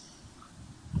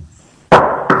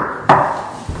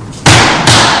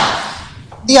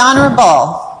The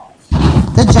Honorable,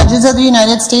 the Judges of the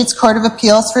United States Court of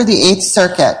Appeals for the 8th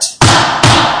Circuit.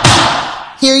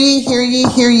 Hear ye, hear ye,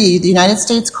 hear ye. The United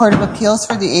States Court of Appeals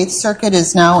for the 8th Circuit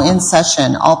is now in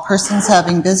session. All persons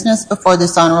having business before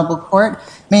this honorable court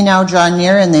may now draw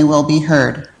near and they will be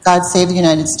heard. God save the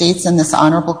United States and this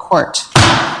honorable court.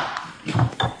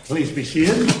 Please be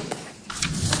seated.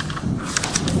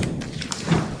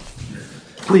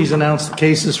 Please announce the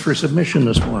cases for submission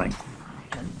this morning.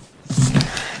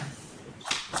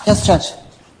 Yes, Judge.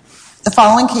 The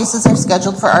following cases are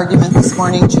scheduled for argument this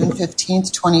morning, June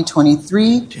 15th,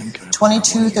 2023.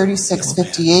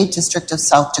 223658, District of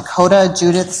South Dakota,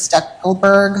 Judith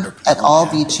Steckelberg et al.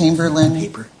 v.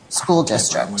 Chamberlain School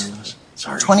District.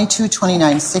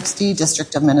 222960,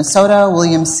 District of Minnesota,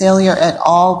 William Salier et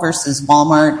al. versus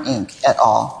Walmart Inc. et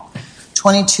al.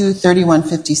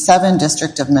 223157,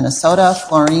 District of Minnesota,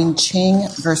 Florine Ching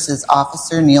versus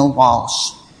Officer Neil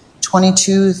Walsh.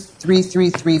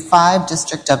 223335,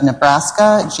 District of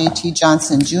Nebraska, J.T.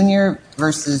 Johnson Jr.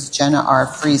 versus Jenna R.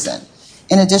 Friesen.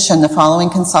 In addition, the following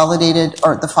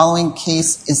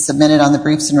case is submitted on the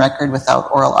briefs and record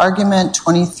without oral argument.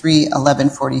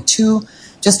 231142,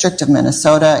 District of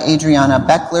Minnesota, Adriana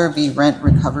Beckler v. Rent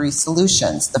Recovery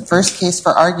Solutions. The first case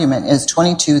for argument is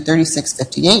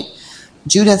 223658,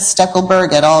 Judith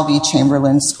Steckelberg et al. v.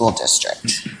 Chamberlain School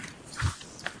District.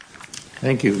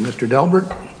 Thank you. Mr. Delbert.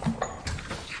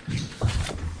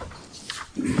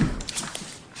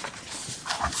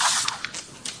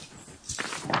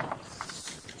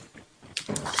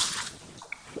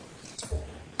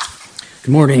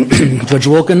 Good morning, Judge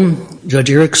Wilken, Judge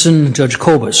Erickson, Judge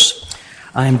Kobus.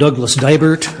 I am Douglas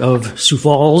Dibert of Sioux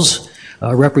Falls,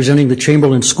 representing the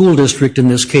Chamberlain School District in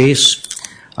this case,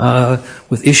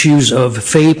 with issues of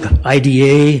FAPE,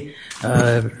 IDA,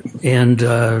 and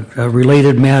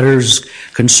related matters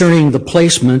concerning the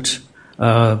placement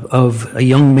of a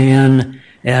young man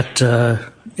at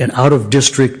an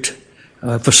out-of-district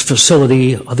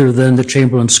facility other than the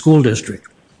Chamberlain School District.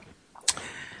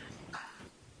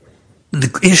 The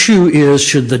issue is,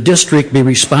 should the district be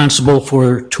responsible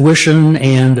for tuition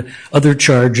and other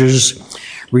charges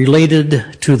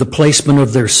related to the placement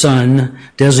of their son,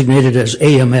 designated as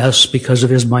AMS because of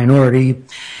his minority,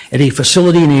 at a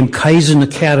facility named Kaizen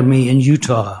Academy in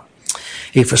Utah,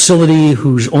 a facility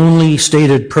whose only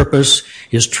stated purpose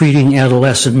is treating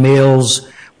adolescent males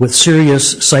with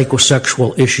serious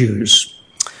psychosexual issues.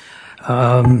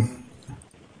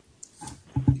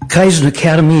 Kaizen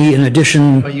Academy, in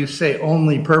addition... You say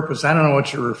only purpose. I don't know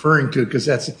what you're referring to because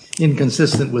that's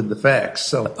inconsistent with the facts.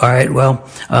 So, all right, well,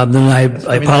 then I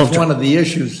apologize. That's one of the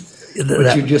issues,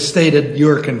 but you just stated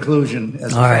your conclusion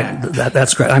as a fact. All right,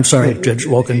 that's correct. I'm sorry, Judge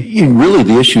Wilken. Really,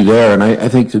 the issue there, and I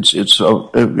think it's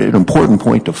an important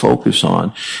point to focus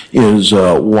on, is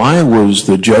why was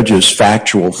the judge's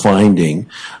factual finding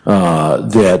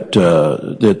that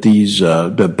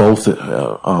both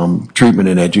treatment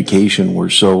and education were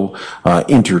so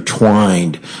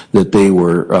intertwined that they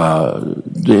were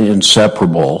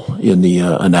inseparable in the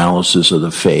analysis of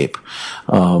the FAPE?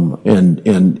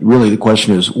 And really the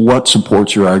question is, what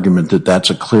supports your argument that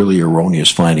that's a clearly erroneous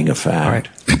finding of fact? All right.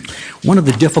 One of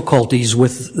the difficulties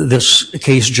with this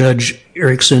case, Judge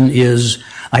Erickson, is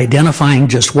identifying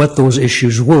just what those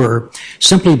issues were,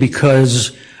 simply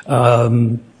because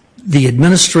the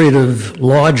administrative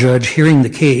law judge hearing the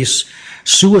case,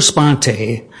 sua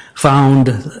sponte, found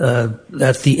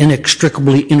that the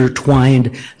inextricably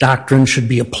intertwined doctrine should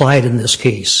be applied in this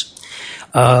case.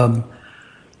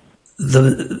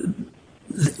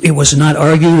 It was not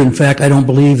argued. In fact, I don't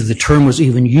believe the term was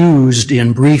even used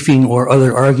in briefing or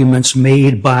other arguments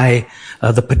made by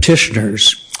the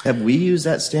petitioners. Have we used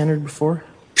that standard before?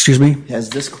 Excuse me?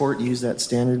 Has this court used that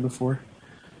standard before?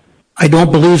 I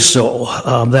don't believe so.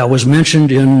 That was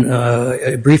mentioned in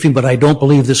a briefing, but I don't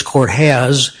believe this court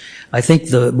has. I think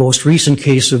the most recent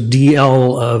case of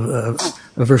DL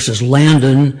versus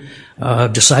Landon,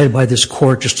 decided by this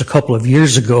court just a couple of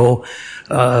years ago,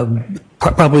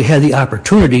 probably had the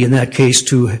opportunity in that case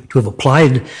to have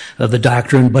applied the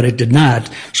doctrine, but it did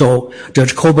not. So,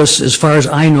 Judge Kobus, as far as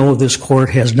I know, this court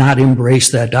has not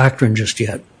embraced that doctrine just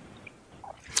yet.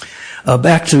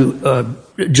 Back to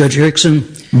Judge Erickson.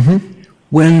 Mm-hmm.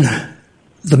 When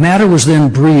the matter was then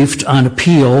briefed on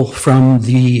appeal from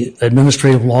the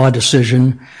administrative law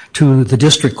decision to the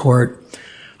district court,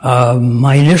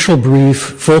 my initial brief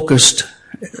focused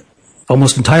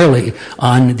almost entirely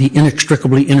on the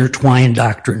inextricably intertwined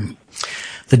doctrine.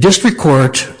 The district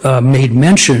court made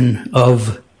mention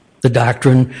of the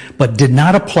doctrine, but did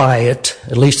not apply it,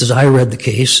 at least as I read the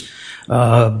case,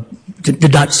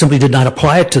 simply did not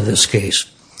apply it to this case.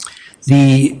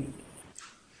 The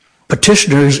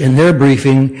petitioners in their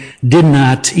briefing did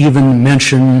not even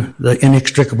mention the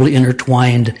inextricably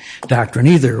intertwined doctrine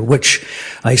either, which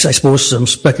I suppose some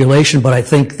speculation, but I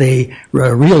think they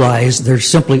realize there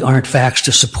simply aren't facts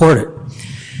to support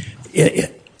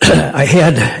it. I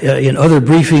had in other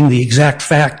briefing the exact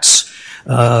facts,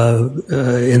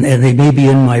 and they may be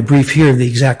in my brief here, the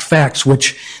exact facts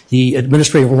which the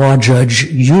administrative law judge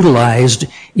utilized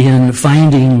in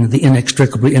finding the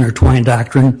inextricably intertwined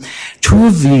doctrine. Two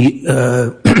of the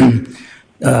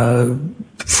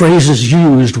phrases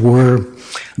used were,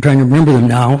 I'm trying to remember them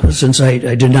now since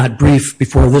I did not brief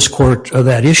before this court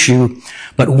that issue,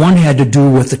 but one had to do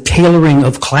with the tailoring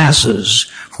of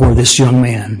classes for this young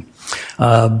man.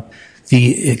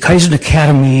 The Kaizen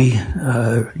Academy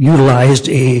utilized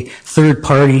a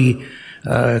third-party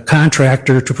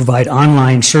contractor to provide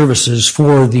online services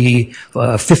for the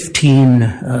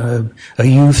 15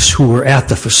 youths who were at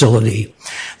the facility.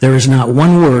 There is not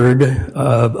one word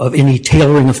of any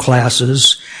tailoring of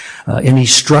classes, any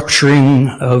structuring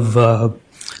of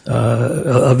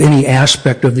any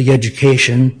aspect of the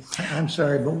education. I'm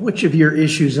sorry, but which of your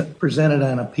issues presented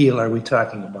on appeal are we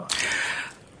talking about?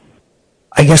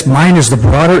 I guess mine is the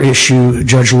broader issue,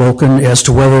 Judge Loken, as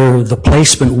to whether the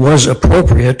placement was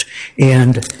appropriate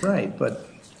and... Right, but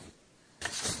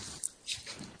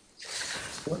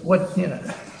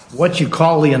what you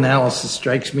call the analysis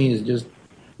strikes me as just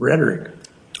rhetoric.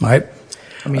 Right.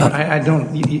 I mean, I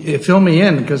don't... fill me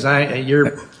in, because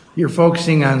you're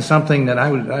focusing on something that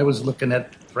I was looking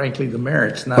at, frankly, the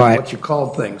merits, not right. what you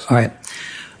called things. All right.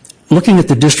 Looking at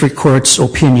the district court's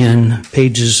opinion,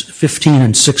 pages 15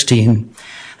 and 16,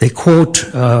 they quote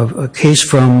a case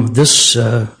from this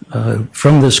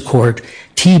court,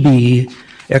 TB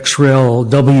XREL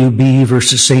WB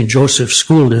versus St. Joseph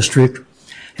School District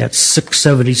at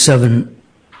 677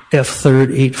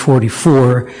 F3rd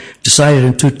 844, decided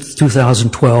in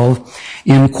 2012,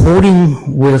 in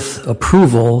quoting with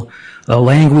approval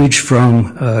language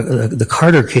from the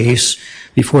Carter case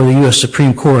before the U.S.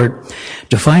 Supreme Court,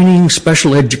 defining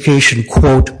special education,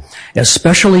 quote, as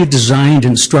specially designed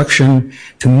instruction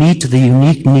to meet the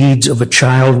unique needs of a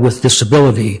child with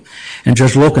disability. And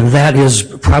Judge Loken, that is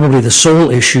probably the sole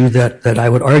issue that I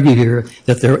would argue here,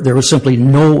 that there was simply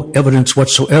no evidence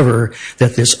whatsoever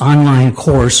that this online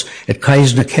course at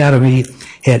Kaizen Academy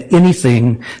had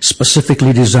anything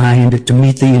specifically designed to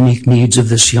meet the unique needs of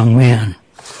this young man.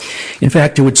 In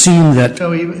fact, it would seem that...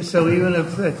 So even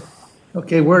if...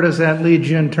 Okay, where does that lead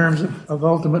you in terms of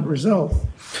ultimate result?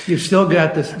 You've still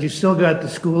got the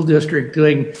school district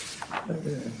doing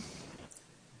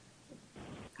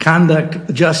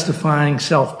conduct justifying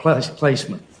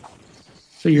self-placement.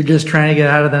 So you're just trying to get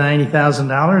out of the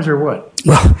 $90,000 or what?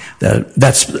 Well,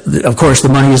 that's of course the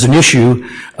money is an issue,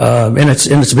 and it's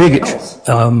a big issue.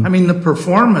 I mean, the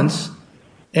performance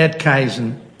at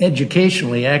Kaizen,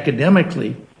 educationally,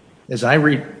 academically, as I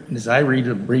read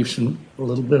the briefs and a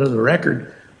little bit of the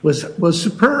record, was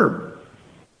superb.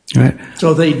 Right.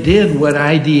 So they did what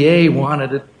IDA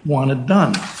wanted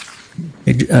done.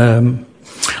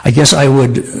 I guess I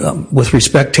would, with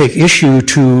respect, take issue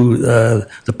to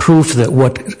the proof that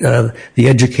what the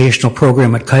educational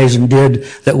program at Kaizen did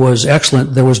that was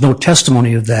excellent. There was no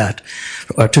testimony of that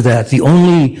to that. The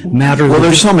only matter. Well,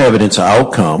 there's some evidence of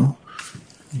outcome.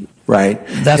 Right.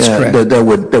 That's correct.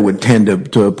 That would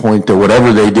tend to point to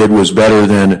whatever they did was better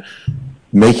than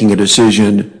making a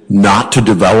decision not to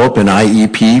develop an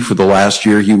IEP for the last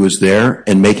year he was there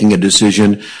and making a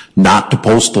decision not to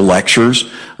post the lectures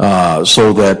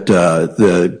so that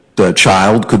the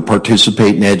child could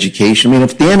participate in education. I mean,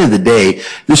 at the end of the day,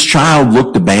 this child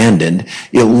looked abandoned.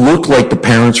 It looked like the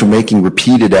parents were making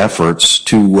repeated efforts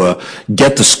to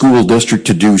get the school district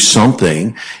to do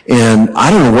something. And I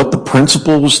don't know what the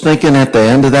principal was thinking at the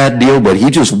end of that deal, but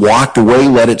he just walked away,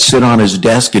 let it sit on his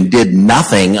desk, and did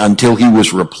nothing until he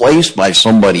was replaced by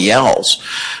somebody else.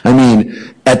 I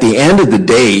mean, at the end of the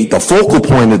day, the focal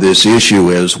point of this issue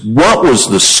is what was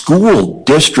the school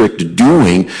district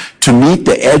doing to meet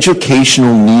the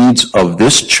educational needs of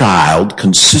this child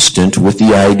consistent with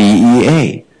the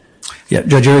IDEA? Yeah,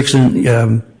 Judge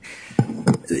Erickson,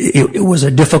 it was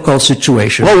a difficult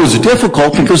situation. Well, it was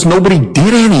difficult because nobody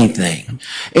did anything.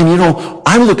 And, you know,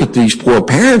 I look at these poor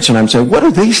parents and I'm saying, what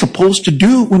are they supposed to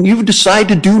do when you decide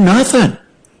to do nothing?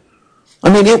 I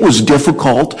mean, it was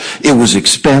difficult, it was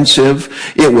expensive,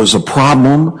 it was a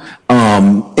problem,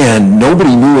 and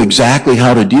nobody knew exactly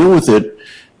how to deal with it.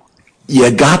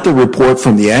 You got the report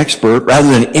from the expert. Rather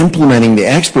than implementing the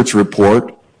expert's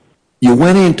report, you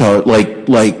went into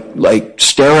like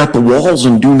stare at the walls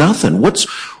and do nothing. What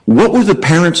were the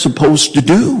parents supposed to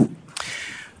do?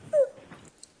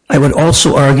 I would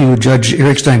also argue, Judge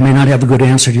Erickstein may not have a good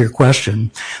answer to your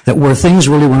question, that where things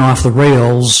really went off the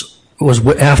rails was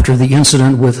after the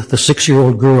incident with the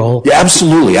 6-year-old girl. Yeah,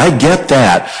 absolutely. I get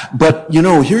that. But,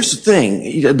 here's the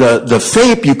thing. The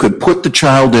FAPE, you could put the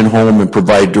child in home and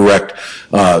provide direct,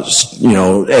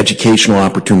 educational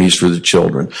opportunities for the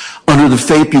children. Under the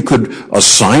FAPE, you could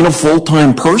assign a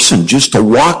full-time person just to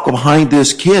walk behind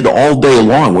this kid all day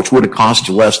long, which would have cost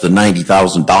you less than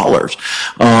 $90,000,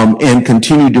 and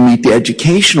continue to meet the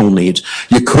educational needs.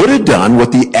 You could have done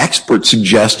what the expert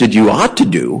suggested you ought to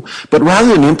do, but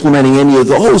rather than implementing any of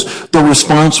those, the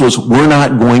response was, we're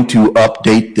not going to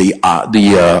update the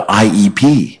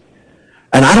IEP.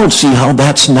 And I don't see how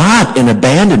that's not an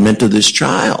abandonment of this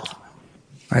child.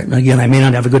 Right. And again, I may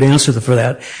not have a good answer for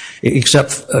that,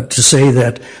 except to say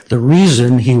that the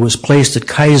reason he was placed at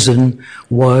Kaizen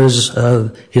was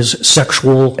his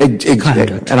sexual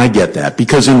conduct. And I get that,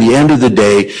 because in the end of the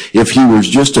day, if he was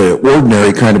just an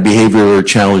ordinary kind of behavioral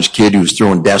challenged kid who was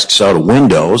throwing desks out of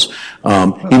windows,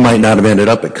 he might not have ended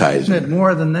up at Kaizen. Isn't it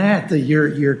more than that?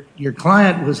 Your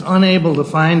client was unable to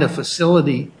find a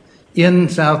facility in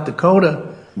South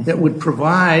Dakota that would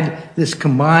provide this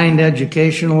combined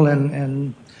educational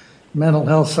and mental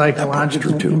health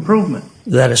psychological improvement.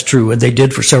 That is true. And they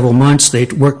did for several months. They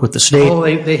worked with the state. Well,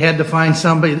 they had to find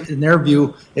somebody, in their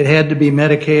view, it had to be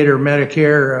Medicaid or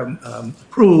Medicare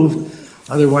approved.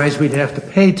 Otherwise, we'd have to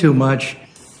pay too much.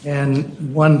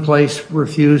 And one place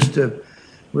refused the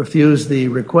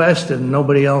request, and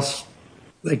nobody else,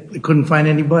 they couldn't find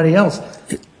anybody else.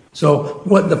 So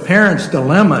what the parents'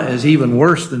 dilemma is even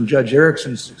worse than Judge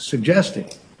Erickson's suggesting.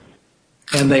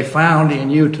 And they found in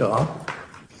Utah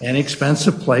an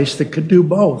expensive place that could do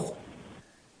both.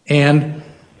 And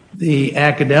the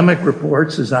academic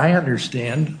reports, as I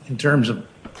understand, in terms of,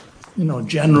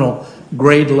 general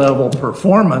grade level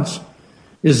performance,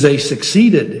 is they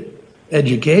succeeded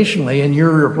educationally. And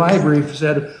your reply brief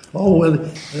said,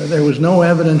 there was no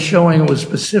evidence showing it was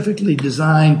specifically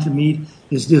designed to meet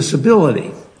his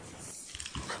disability.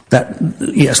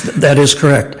 Yes, that is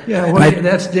correct. Yeah, well,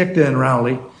 that's dicta in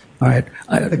Rowley. All right.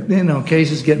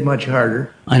 Cases get much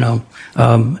harder. I know.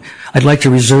 I'd like to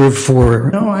reserve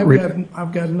for... No,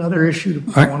 I've got another issue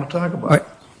I want to talk about. Right.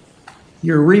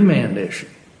 Your remand issue.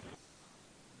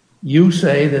 You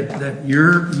say that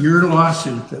your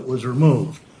lawsuit that was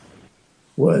removed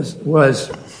was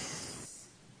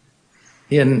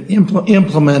in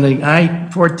implementing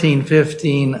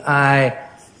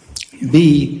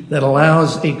I-1415-IB that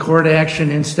allows a court action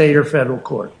in state or federal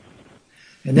court.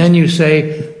 And then you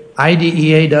say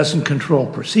IDEA doesn't control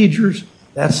procedures.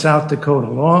 That's South Dakota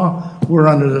law. We're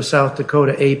under the South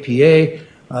Dakota APA.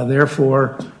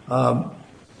 Therefore,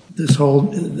 therefore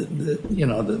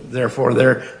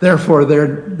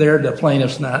they're the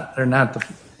plaintiffs. They're not the.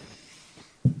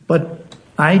 But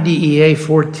IDEA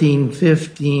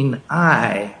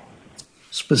 1415I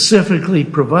specifically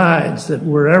provides that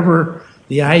wherever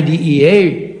the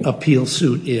IDEA appeal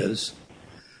suit is,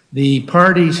 the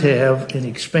parties have an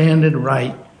expanded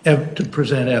right to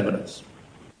present evidence.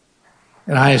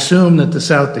 And I assume that the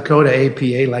South Dakota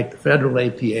APA, like the federal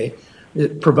APA,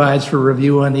 it provides for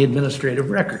review on the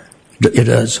administrative record. It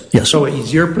does, yes. So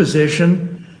is your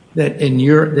position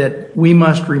that we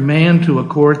must remand to a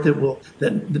court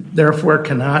that therefore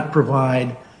cannot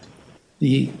provide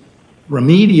the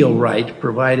remedial right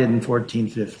provided in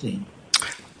 1415?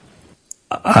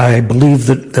 I believe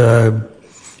that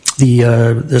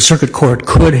the circuit court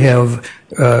could have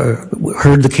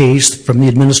heard the case from the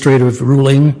administrative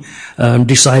ruling,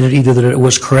 decided either that it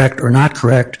was correct or not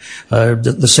correct.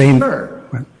 The same. Sure.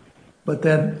 Right. But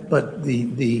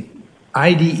the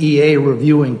IDEA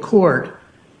reviewing court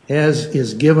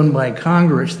is given by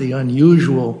Congress the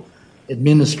unusual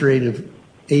administrative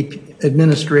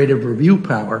review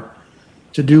power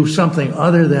to do something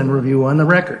other than review on the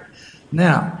record.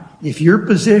 Now, if your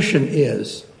position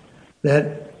is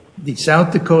that the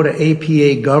South Dakota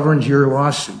APA governs your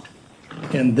lawsuit,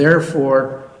 and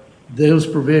therefore those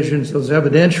provisions, those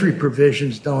evidentiary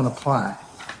provisions don't apply,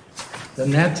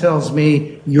 then that tells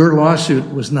me your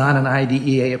lawsuit was not an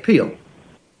IDEA appeal.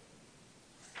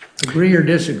 Agree or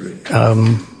disagree?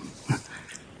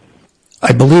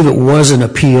 I believe it was an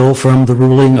appeal from the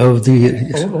ruling of the...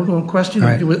 No question.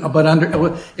 Right. But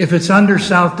if it's under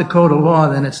South Dakota law,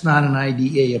 then it's not an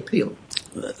IDEA appeal.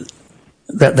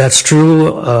 That's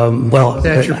true.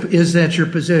 Is that your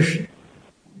position?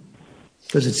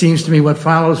 Because it seems to me what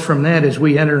follows from that is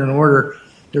we enter an order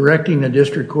directing the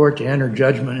district court to enter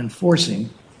judgment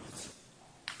enforcing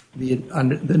the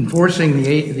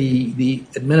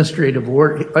administrative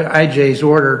order, IJ's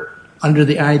order under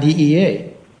the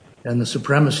IDEA. and the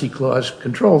supremacy clause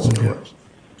controls the courts.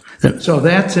 So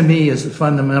that, to me, is the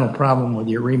fundamental problem with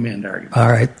your remand argument.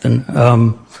 All right, then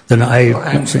I'm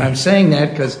saying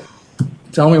that because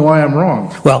tell me why I'm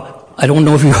wrong. Well, I don't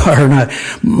know if you are or not.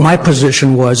 My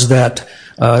position was that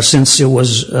since it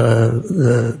was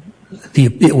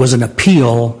it was an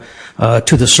appeal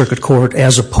to the circuit court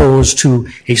as opposed to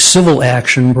a civil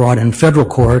action brought in federal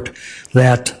court,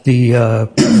 that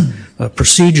the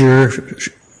procedure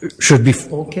should be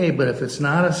okay. But if it's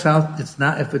not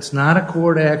a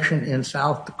court action in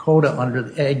South Dakota under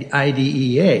the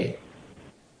IDEA,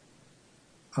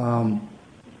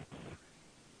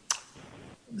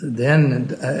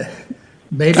 then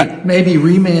maybe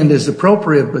remand is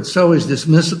appropriate, but so is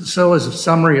dismissal. So is a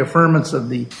summary affirmance of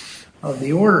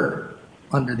the order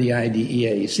under the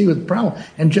IDEA. You see what the problem?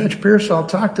 And Judge Pearsall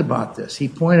talked about this. He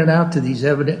pointed out to these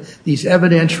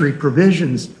evidentiary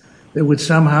provisions that would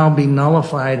somehow be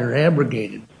nullified or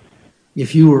abrogated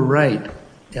if you were right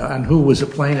on who was a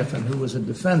plaintiff and who was a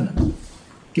defendant,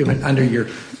 given under your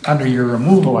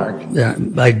removal argument. Yeah,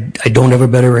 I don't have a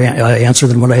better answer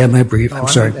than what I had in my brief. I'm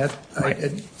sorry.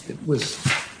 It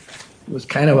was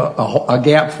kind of a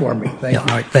gap for me. Thank you. All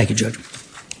right. Thank you, Judge.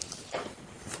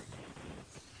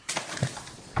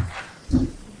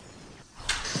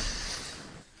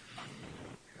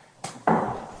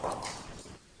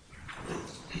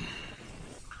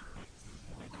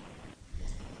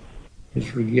 Ms.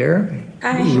 Ruggieri?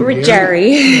 Hi,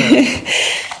 Ruggieri.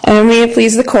 May it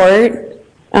please the court.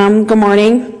 Good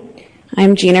morning.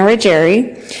 I'm Gina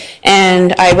Ruggieri,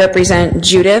 and I represent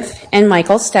Judith and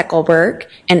Michael Steckelberg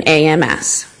and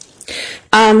AMS.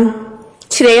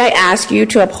 Today I ask you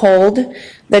to uphold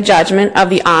the judgment of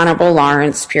the Honorable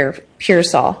Lawrence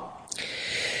Pearsall.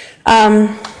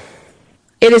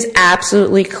 It is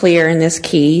absolutely clear in this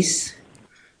case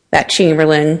that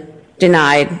Chamberlain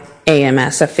denied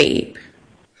AMS a FAPE.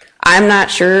 I'm not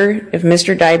sure if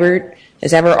Mr. Dibert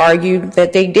has ever argued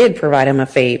that they did provide him a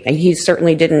FAPE, and he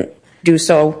certainly didn't do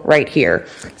so right here.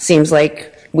 Seems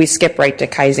like we skip right to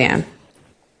Kaizen.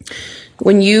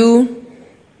 When you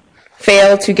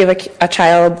fail to give a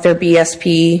child their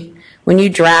BSP, when you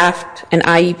draft an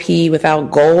IEP without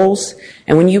goals,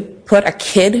 and when you put a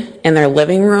kid in their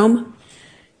living room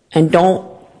and don't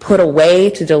put a way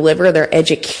to deliver their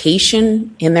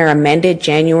education in their amended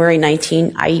January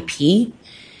 19 IEP,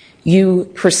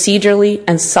 you procedurally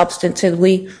and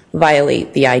substantively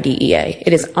violate the IDEA.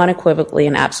 It is unequivocally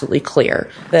and absolutely clear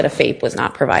that a FAPE was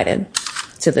not provided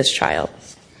to this child.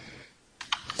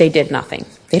 They did nothing.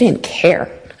 They didn't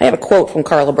care. I have a quote from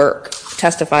Carla Burke, who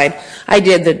testified. I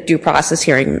did the due process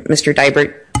hearing. Mr.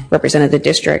 Dibert represented the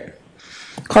district.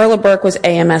 Carla Burke was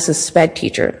AMS's SPED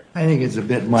teacher. I think it's a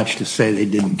bit much to say they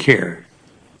didn't care.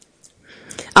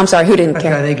 I'm sorry, who didn't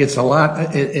care? I think it's a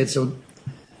lot.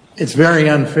 It's very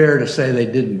unfair to say they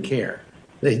didn't care.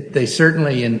 They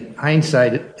certainly, in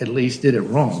hindsight, at least did it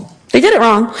wrong. They did it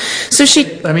wrong.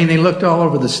 They looked all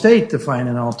over the state to find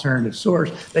an alternative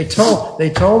source. They told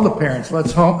the parents,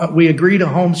 we agree to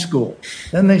homeschool.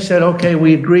 Then they said, okay,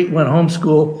 we agree when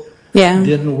homeschool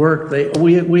didn't work.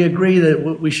 We agree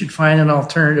that we should find an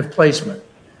alternative placement.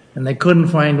 And they couldn't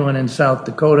find one in South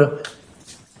Dakota.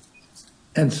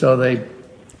 And so they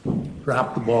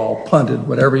dropped the ball, punted,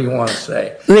 whatever you want to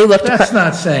say. That's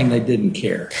not saying they didn't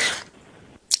care.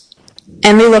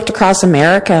 And they looked across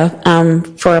America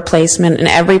for a placement, and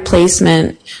every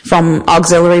placement from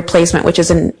Auxiliary Placement, which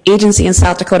is an agency in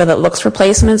South Dakota that looks for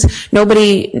placements,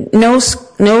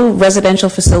 no residential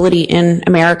facility in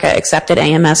America accepted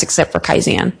AMS except for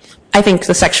Kaizen. I think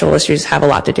the sexual issues have a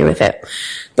lot to do with it.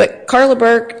 But Carla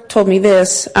Burke told me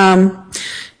this.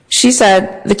 She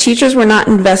said, the teachers were not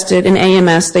invested in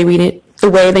AMS the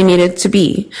way they needed to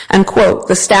be. And quote,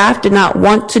 the staff did not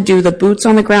want to do the boots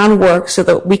on the ground work so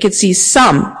that we could see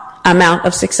some amount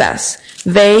of success.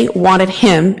 They wanted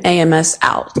him, AMS,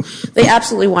 out. They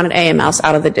absolutely wanted AMS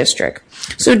out of the district.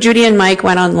 So Judy and Mike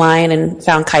went online and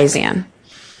found Kaizen.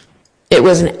 It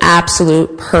was an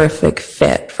absolute perfect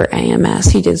fit for AMS.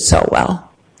 He did so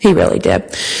well. He really did.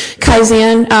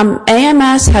 Kaizen,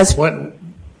 AMS has...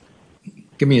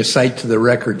 Give me a cite to the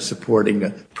record supporting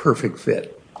a perfect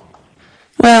fit.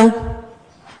 Well,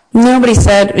 nobody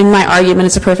said in my argument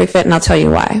it's a perfect fit, and I'll tell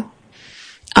you why.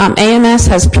 AMS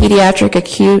has pediatric,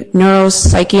 acute,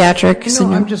 neuropsychiatric.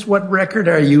 I'm just, what record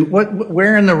are you,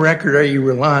 where in the record are you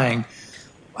relying?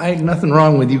 I have nothing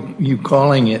wrong with you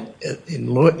calling it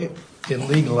in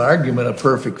legal argument a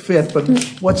perfect fit, but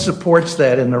what supports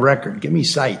that in the record? Give me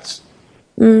cites.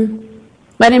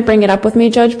 I didn't bring it up with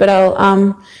me, Judge, but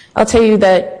I'll tell you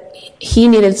that he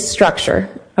needed structure,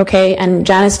 Okay, and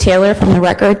Janice Taylor from the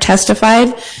record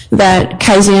testified that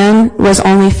Kaizen was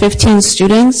only 15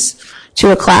 students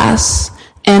to a class,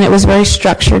 and it was very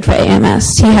structured for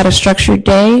AMS. He had a structured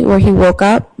day where he woke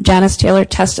up. Janice Taylor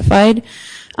testified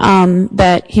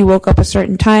that he woke up a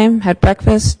certain time, had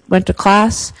breakfast, went to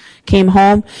class, came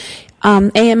home.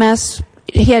 AMS,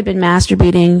 he had been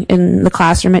masturbating in the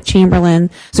classroom at Chamberlain,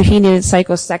 so he needed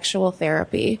psychosexual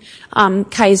therapy.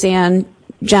 Kaizen,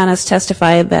 Janice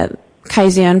testified that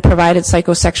Kaizen provided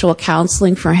psychosexual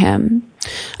counseling for him.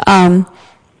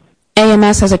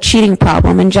 AMS has a cheating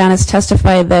problem, and Janice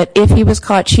testified that if he was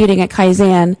caught cheating at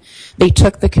Kaizen, they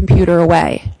took the computer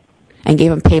away and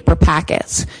gave him paper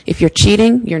packets. If you're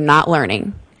cheating, you're not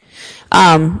learning.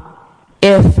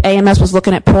 If AMS was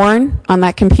looking at porn on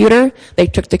that computer, they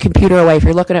took the computer away. If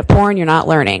you're looking at porn, you're not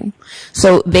learning.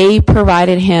 So they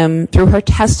provided him, through her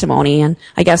testimony, and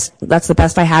I guess that's the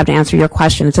best I have to answer your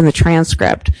question. It's in the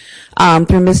transcript.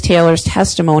 Through Ms. Taylor's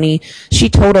testimony, she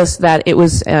told us that it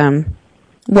was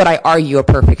what I argue a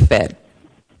perfect fit.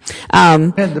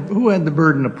 Who had the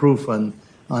burden of proof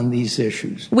on these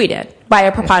issues? We did, by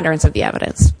a preponderance of the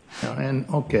evidence.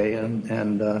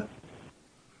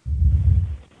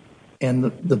 And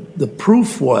the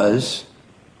proof was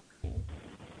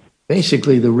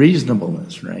basically the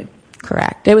reasonableness, right?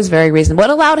 Correct. It was very reasonable. It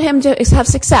allowed him to have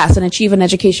success and achieve an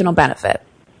educational benefit.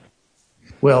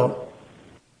 Well,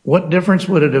 what difference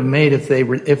would it have made if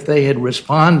they had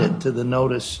responded to the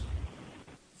notice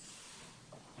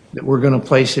that we're going to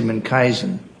place him in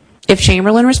Kaizen? If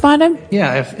Chamberlain responded?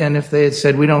 Yeah, if they had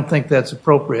said, we don't think that's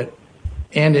appropriate,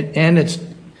 and it's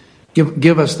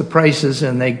give us the prices,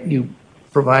 and you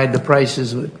provide the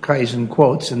prices with Kaizen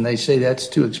quotes, and they say that's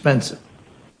too expensive.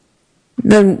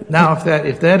 Then, now, if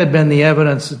that had been the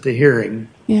evidence at the hearing,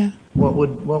 yeah, what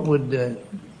would the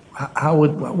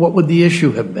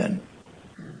issue have been?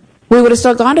 We would have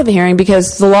still gone to the hearing,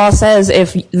 because the law says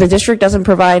if the district doesn't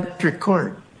provide district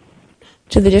court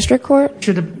to the district court,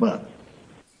 should have.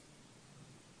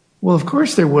 Well, of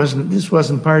course there wasn't. This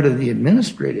wasn't part of the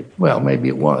administrative. Well, maybe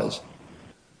it was.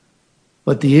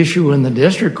 But the issue in the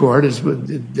district court is,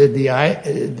 did the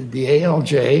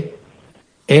ALJ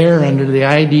err under the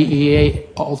IDEA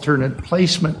alternate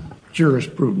placement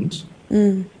jurisprudence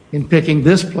in picking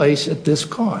this place at this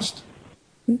cost?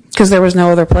 Because there was no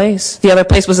other place. The other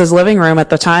place was his living room at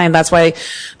the time. That's why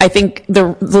I think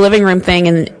the living room thing.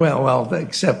 And well,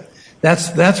 except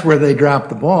that's where they dropped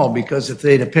the ball, because if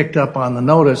they'd have picked up on the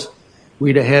notice,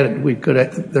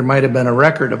 there might have been a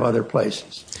record of other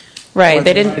places. Right,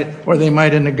 they didn't, or they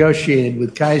might have negotiated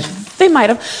with Kaizen. They might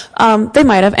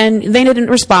have, and they didn't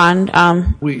respond.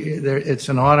 It's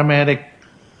an automatic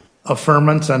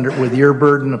affirmance with your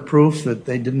burden of proof that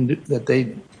they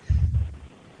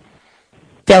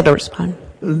failed to respond.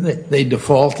 They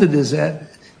defaulted.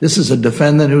 This is a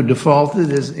defendant who defaulted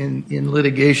in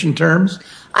litigation terms?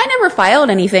 I never filed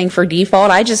anything for default.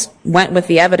 I just went with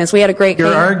the evidence. We had a great case.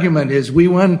 Your argument is we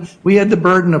won. We had the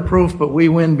burden of proof, but we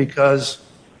win because.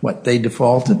 What, they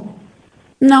defaulted?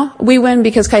 No, we win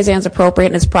because Kaizen's appropriate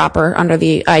and it's proper under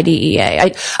the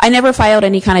IDEA. I never filed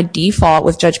any kind of default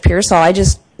with Judge Pearsall.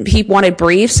 He wanted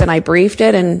briefs and I briefed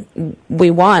it and we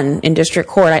won in district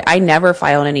court. I never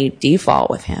filed any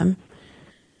default with him.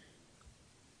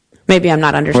 Maybe I'm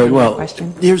not understanding the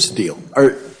question. Here's the deal.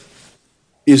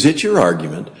 Is it your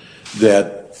argument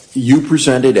that you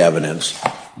presented evidence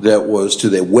that was, to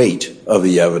the weight of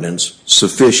the evidence,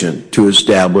 sufficient to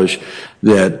establish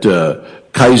that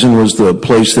Kaizen was the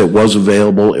place that was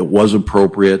available, it was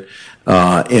appropriate,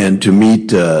 and to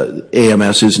meet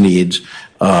AMS's needs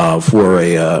for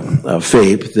a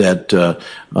FAPE, that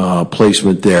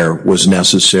placement there was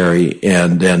necessary,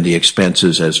 and then the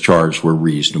expenses as charged were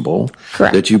reasonable?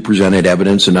 Correct. That you presented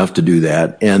evidence enough to do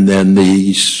that, and then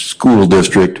the school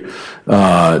district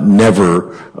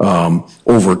never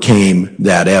overcame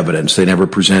that evidence. They never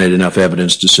presented enough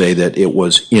evidence to say that it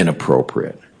was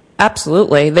inappropriate.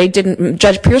 Absolutely. They didn't.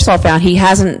 Judge Pearsall found he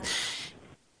hasn't.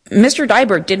 Mr.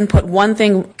 Dyberg didn't put one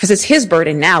thing, because it's his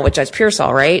burden now with Judge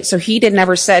Pearsall, right? So he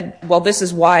never said, well, this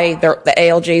is why the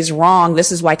ALJ's wrong.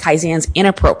 This is why Kaizen's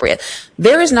inappropriate.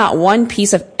 There is not one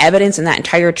piece of evidence in that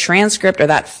entire transcript or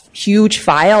that huge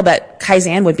file that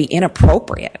Kaizen would be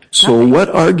inappropriate. So what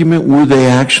argument were they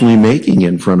actually making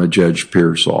in front of Judge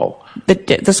Pearsall?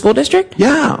 The school district?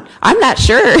 Yeah. I'm not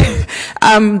sure.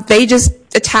 They just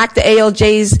attacked the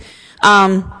ALJ's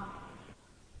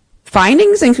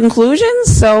findings and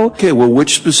conclusions. So okay, well,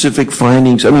 which specific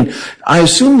findings? I mean, I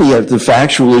assume the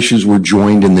factual issues were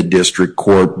joined in the district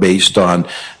court based on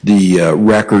the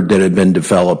record that had been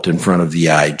developed in front of the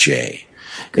IJ.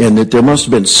 and that there must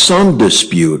have been some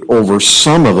dispute over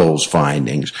some of those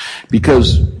findings,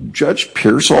 because Judge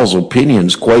Pearsall's opinion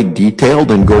is quite detailed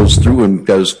and goes through and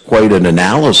does quite an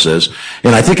analysis.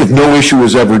 And I think if no issue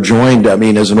was ever joined, I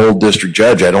mean, as an old district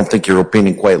judge, I don't think your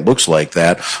opinion quite looks like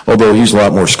that, although he's a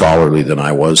lot more scholarly than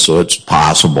I was, so it's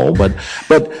possible. But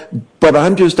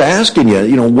I'm just asking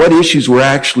you, what issues were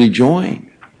actually joined?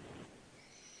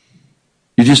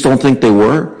 You just don't think they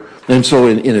were? And so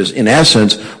in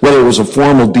essence, whether it was a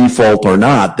formal default or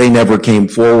not, they never came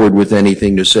forward with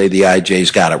anything to say the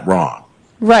IJ's got it wrong.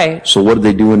 Right. So what did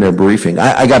they do in their briefing?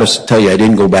 I got to tell you, I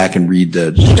didn't go back and read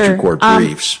the district court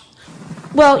briefs.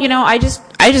 Well, I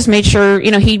just made sure,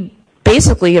 he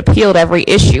basically appealed every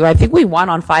issue. I think we won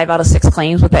on 5 out of 6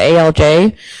 claims with the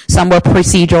ALJ. Some were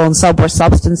procedural and some were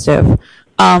substantive.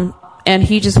 And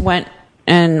he just went,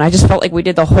 and I just felt like we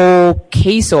did the whole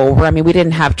case over. I mean, we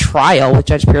didn't have trial with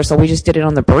Judge Pearsall. We just did it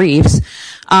on the briefs.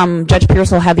 Judge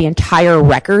Pearsall had the entire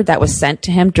record that was sent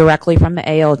to him directly from the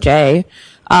ALJ.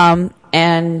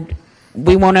 And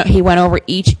he went over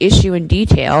each issue in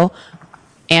detail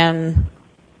and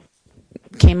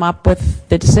came up with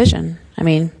the decision. I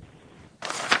mean,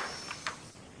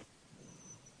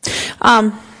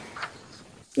 I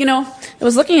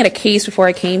was looking at a case before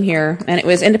I came here, and it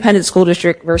was Independent School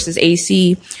District versus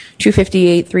AC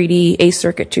 258 3D 8th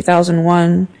Circuit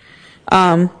 2001.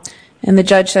 And the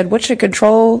judge said, what should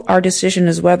control our decision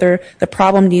is whether the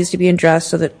problem needs to be addressed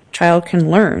so that child can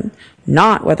learn,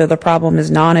 not whether the problem is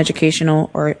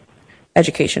non-educational or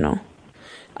educational.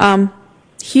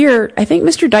 Here, I think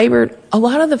Mr. Dibert, a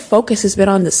lot of the focus has been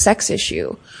on the sex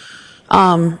issue.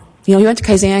 He went to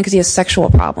Kaizen because he has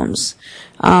sexual problems.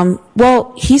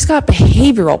 Well, he's got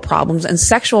behavioral problems, and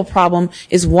sexual problem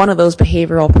is one of those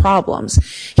behavioral problems.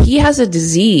 He has a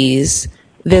disease,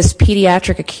 this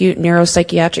pediatric acute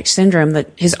neuropsychiatric syndrome, that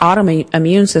his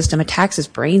autoimmune system attacks his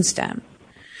brainstem.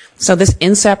 So this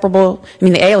inseparable,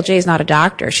 the ALJ is not a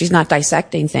doctor. She's not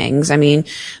dissecting things.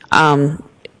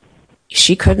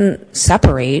 She couldn't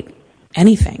separate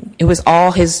anything. It was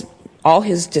all his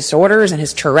disorders and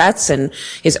his Tourette's and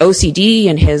his OCD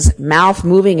and his mouth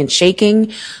moving and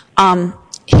shaking.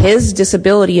 His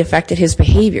disability affected his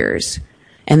behaviors,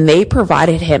 and they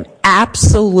provided him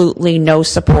absolutely no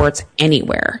supports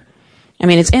anywhere.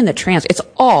 It's in the it's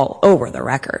all over the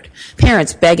record.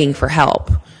 Parents begging for help.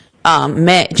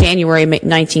 January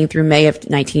 19 through May of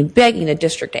 19, begging the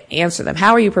district to answer them.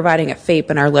 How are you providing a FAPE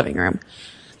in our living room?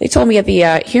 They told me at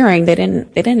the hearing they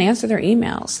didn't answer their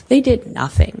emails. They did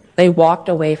nothing. They walked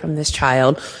away from this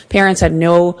child. Parents had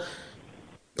no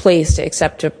place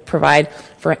to provide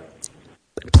for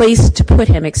place to put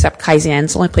him except Kaizen.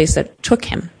 It's the only place that took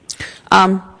him.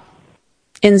 In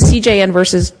CJN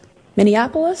versus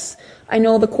Minneapolis, I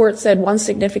know the court said one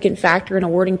significant factor in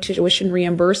awarding tuition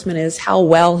reimbursement is how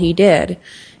well he did.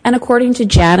 And according to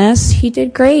Janice, he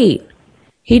did great.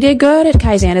 He did good at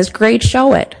Kaizen. His grades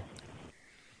show it.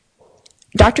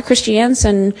 Dr.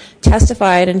 Christiansen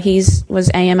testified, and he was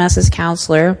AMS's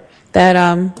counselor,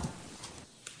 that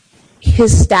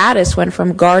his status went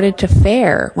from guarded to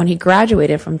fair when he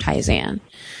graduated from Kaizen.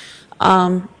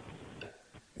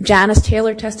 Janice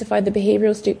Taylor testified the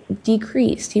behaviors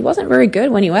decreased. He wasn't very good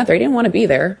when he went there. He didn't want to be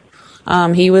there.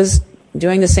 He was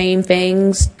doing the same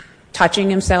things, touching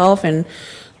himself, and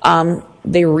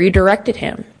they redirected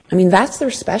him. That's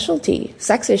their specialty,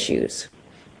 sex issues.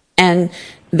 And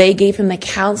they gave him the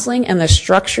counseling and the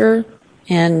structure.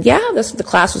 And the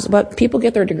class was about people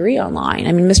get their degree online.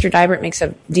 Mr. Dibert makes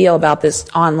a deal about this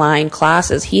online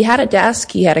classes. He had a desk,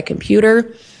 he had a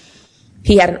computer,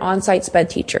 he had an on-site sped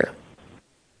teacher.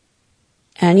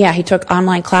 And he took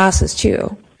online classes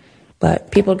too. But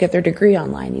people get their degree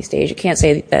online these days. You can't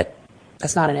say that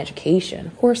that's not an education.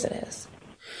 Of course it is.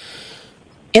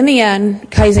 In the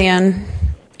end, Kaizen,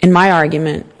 in my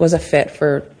argument, was a fit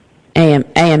for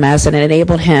AMS, and it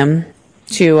enabled him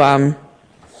to, I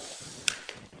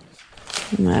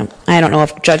don't know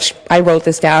if I wrote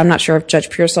this down, I'm not sure if Judge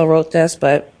Pearsall wrote this,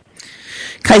 but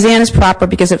Kaizen is proper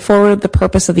because it forwarded the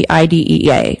purpose of the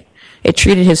IDEA. It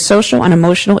treated his social and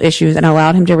emotional issues and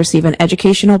allowed him to receive an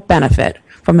educational benefit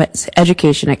from his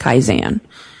education at Kaizen.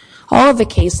 All of the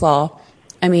case law,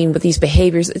 with these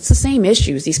behaviors, it's the same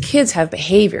issues. These kids have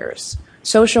behaviors,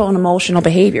 social and emotional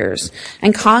behaviors,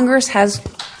 and Congress has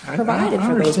provided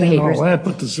for those behaviors. I understand all that,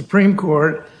 but the Supreme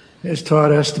Court has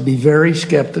taught us to be very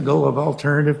skeptical of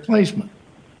alternative placement.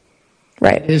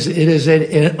 Right. It is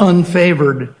an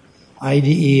unfavored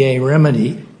IDEA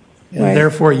remedy, and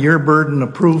therefore your burden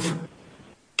of proof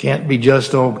can't be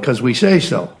just because we say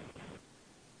so.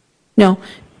 No.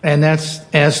 And that's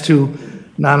as to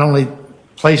not only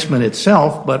placement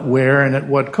itself, but where and at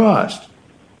what cost.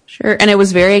 Sure, and it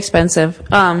was very expensive.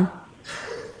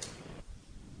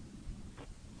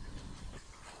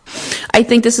 I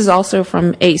think this is also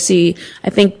from AC. I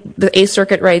think the Eighth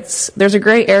Circuit writes, there's a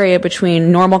gray area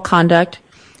between normal conduct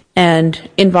and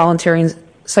involuntary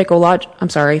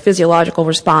physiological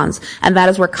response, and that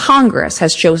is where Congress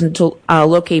has chosen to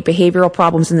locate behavioral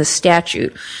problems in the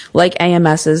statute, like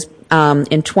AMS's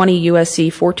in 20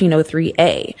 U.S.C.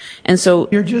 1403A. And so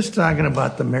you're just talking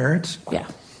about the merits. Yeah.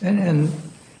 And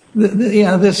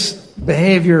this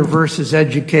behavior versus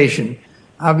education.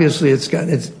 Obviously,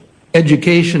 it's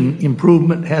education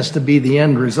improvement has to be the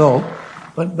end result.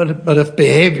 But if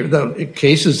behavior, the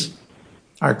cases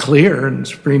are clear, and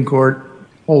Supreme Court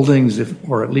holdings,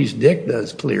 or at least Dick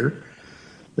does clear,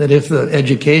 that if the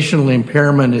educational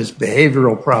impairment is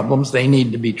behavioral problems, they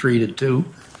need to be treated too.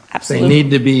 Absolutely. They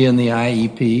need to be in the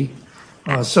IEP.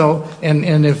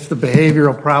 And if the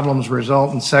behavioral problems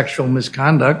result in sexual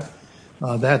misconduct,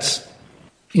 that's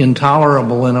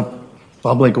intolerable in a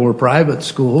public or private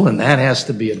school, and that has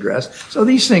to be addressed. So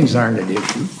these things aren't an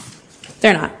issue.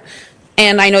 They're not.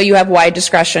 And I know you have wide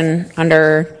discretion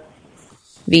under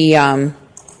the, I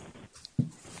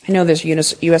know there's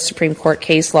U.S. Supreme Court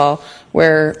case law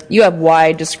where you have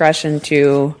wide discretion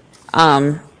to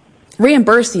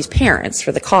reimburse these parents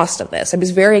for the cost of this. It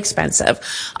was very expensive.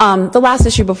 The last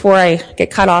issue before I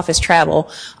get cut off is travel.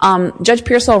 Judge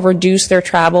Pearsall reduced their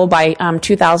travel by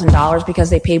 $2,000 because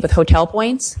they paid with hotel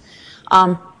points.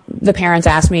 The parents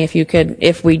asked me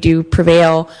if we do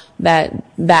prevail,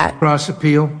 that Cross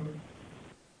appeal?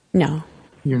 No.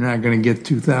 You're not going to get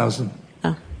 $2,000.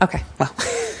 Oh, okay. Well,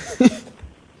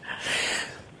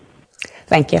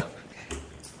 thank you.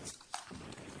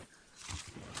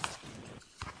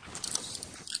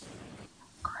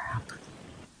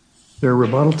 Is there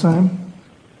rebuttal time?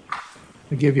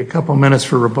 I give you a couple minutes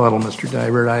for rebuttal, Mr.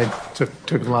 Dybert. I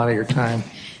took a lot of your time.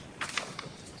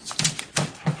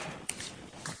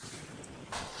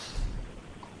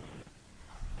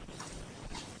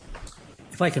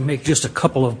 If I can make just a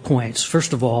couple of points.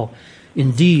 First of all,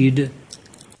 indeed,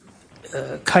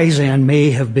 Kaizen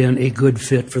may have been a good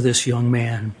fit for this young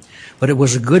man, but it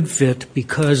was a good fit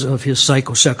because of his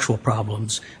psychosexual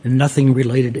problems and nothing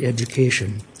related to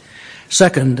education.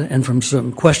 Second, and from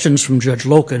some questions from Judge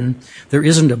Loken, there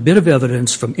isn't a bit of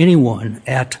evidence from anyone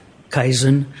at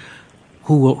Kaizen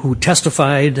who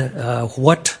testified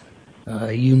what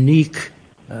unique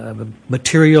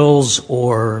materials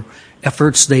or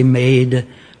efforts they made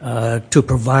to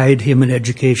provide him an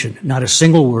education. Not a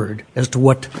single word as to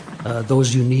what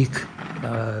those unique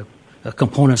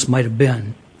components might have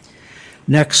been.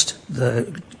 Next,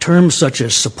 the terms such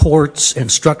as supports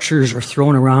and structures are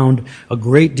thrown around a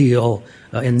great deal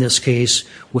in this case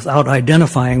without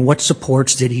identifying what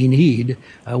supports did he need,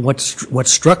 what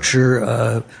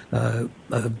structure,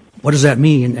 what does that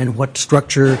mean, and what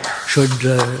structure should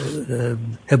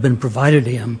have been provided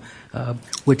to him,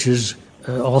 which is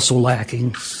also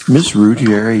lacking. Ms.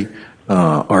 Ruggieri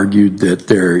argued that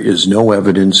there is no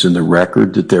evidence in the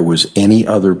record that there was any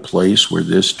other place where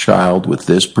this child with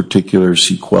this particular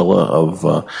sequela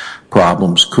of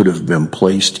problems could have been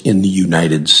placed in the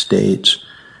United States.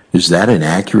 Is that an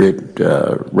accurate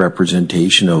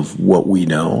representation of what we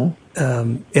know?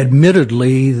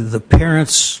 Admittedly, the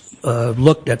parents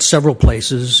looked at several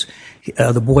places.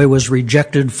 The boy was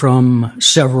rejected from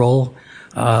several.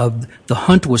 The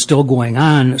hunt was still going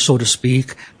on, so to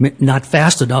speak, not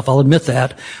fast enough, I'll admit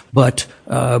that, but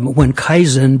when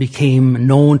Kaizen became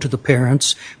known to the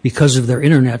parents because of their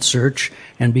internet search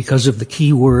and because of the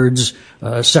keywords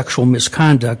sexual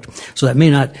misconduct, so that may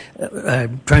not,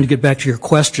 trying to get back to your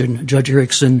question, Judge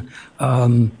Erickson,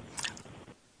 there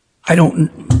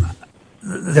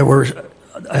were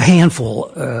a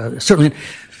handful, certainly,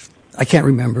 I can't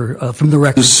remember from the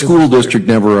record. The school district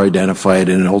never identified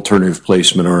an alternative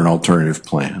placement or an alternative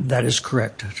plan. That is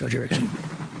correct, Judge Erickson.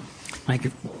 Thank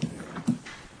you.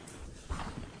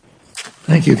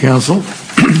 Thank you, counsel.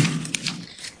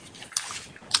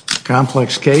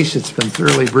 Complex case. It's been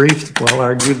thoroughly briefed, well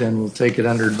argued, and we'll take it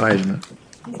under advisement.